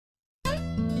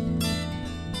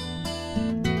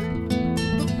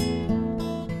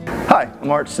Hi,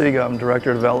 I'm Art Seago. I'm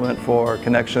Director of Development for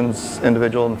Connections,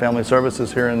 Individual and Family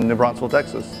Services here in New Braunfels,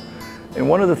 Texas. And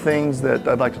one of the things that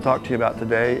I'd like to talk to you about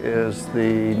today is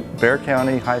the Bexar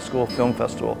County High School Film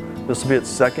Festival. This will be its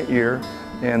second year,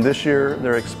 and this year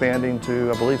they're expanding to,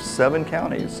 I believe, 7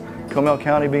 counties, Comal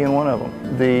County being one of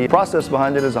them. The process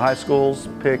behind it is the high schools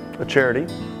pick a charity,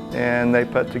 and they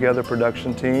put together a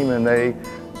production team, and they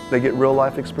get real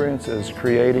life experiences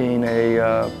creating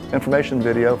a information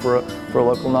video for a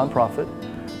local nonprofit.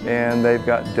 And they've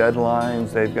got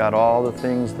deadlines, they've got all the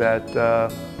things that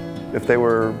if they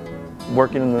were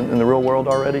working in the real world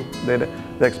already, the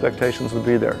expectations would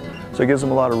be there. So it gives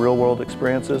them a lot of real world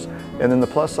experiences. And then the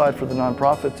plus side for the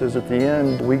nonprofits is at the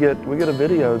end, we get a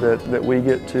video that we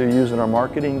get to use in our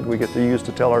marketing, we get to use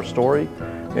to tell our story.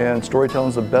 And storytelling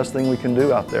is the best thing we can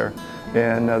do out there.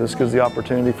 And this gives the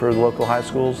opportunity for the local high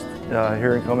schools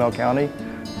here in Comal County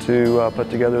to put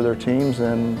together their teams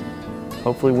and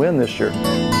hopefully win this year.